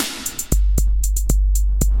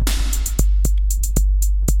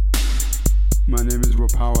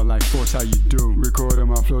that's how you do. Recording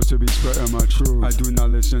my flows to be spreading my truth. I do not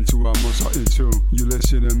listen to what most are into. You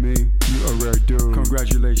listen to me, you a rare dude.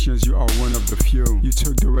 Congratulations, you are one of the few. You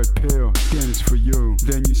took the red pill, then it's for you.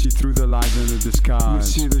 Then you see through the lies and the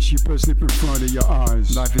disguise. You see the sheep asleep in front of your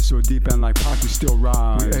eyes. Life is so deep and like Pac, we still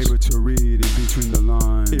rise. We're able to read in between the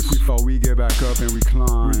lines. If we fall, we get back up and we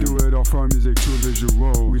climb. We do it all from music to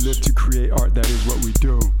visual. We live to create art, that is what we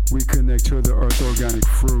do. We connect to the earth, organic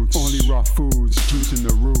fruits. Only raw foods, juicing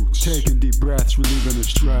the roots. Taking deep breaths, relieving the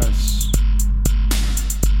stress.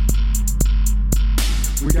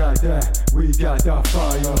 We got that, we got that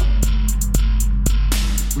fire.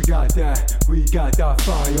 We got that, we got that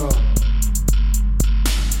fire.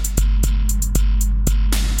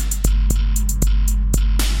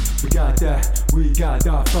 We got that, we got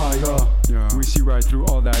that fire. Yeah. We see right through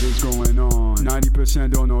all that is going on.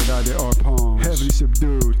 90% don't know that they are pawns. Heavily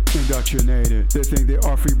subdued, indoctrinated. They think they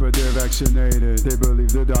are free but they're vaccinated. They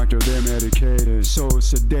believe the doctor, they're medicated. So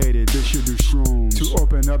sedated, they should do shrooms to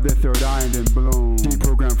open up their third eye and then bloom.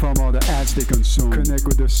 Deprogram from all the ads they consume. Connect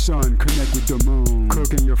with the sun, connect with the moon.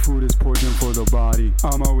 Cooking your food is poison for the body.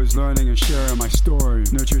 I'm always learning and sharing my story.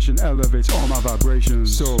 Nutrition elevates all my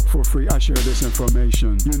vibrations. So for free I share this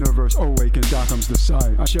information. Universe awaken, that comes the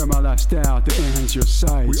sight. I share my lifestyle to enhance your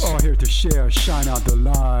sight. We all here to share, shine out the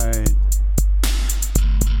light.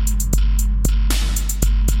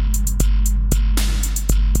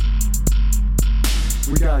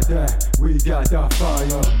 We got that, we got that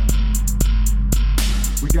fire.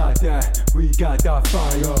 We got that, we got that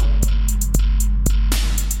fire.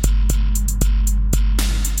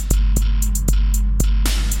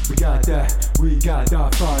 We got that, we got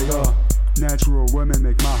that fire. Natural women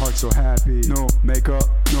make my heart so happy. No makeup,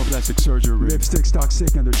 no plastic surgery. Lipstick's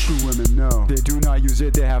toxic and the true women know. They do not use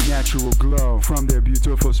it, they have natural glow. From their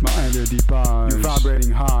beautiful smile and their deep eyes. You're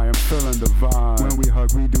vibrating high, I'm feeling the vibe. When we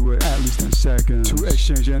hug, we do it at least 10 seconds. To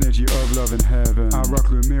exchange energy of love and heaven. I rock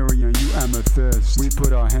Lemurian, you amethyst. We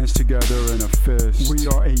put our hands together in a fist. We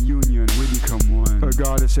are a union, we become one. A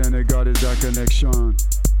goddess and a god is that connection.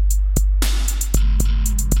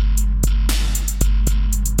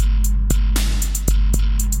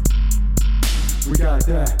 We got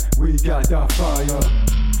that, we got that fire.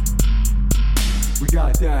 We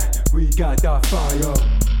got that, we got that fire.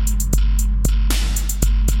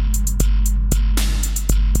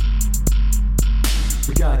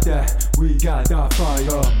 We got that, we got that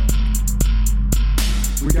fire.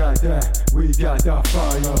 We got that, we got that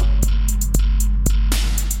fire.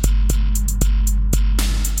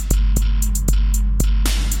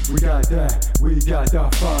 We got that, we got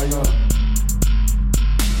that fire.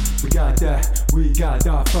 We got that, we got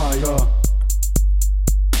that fire.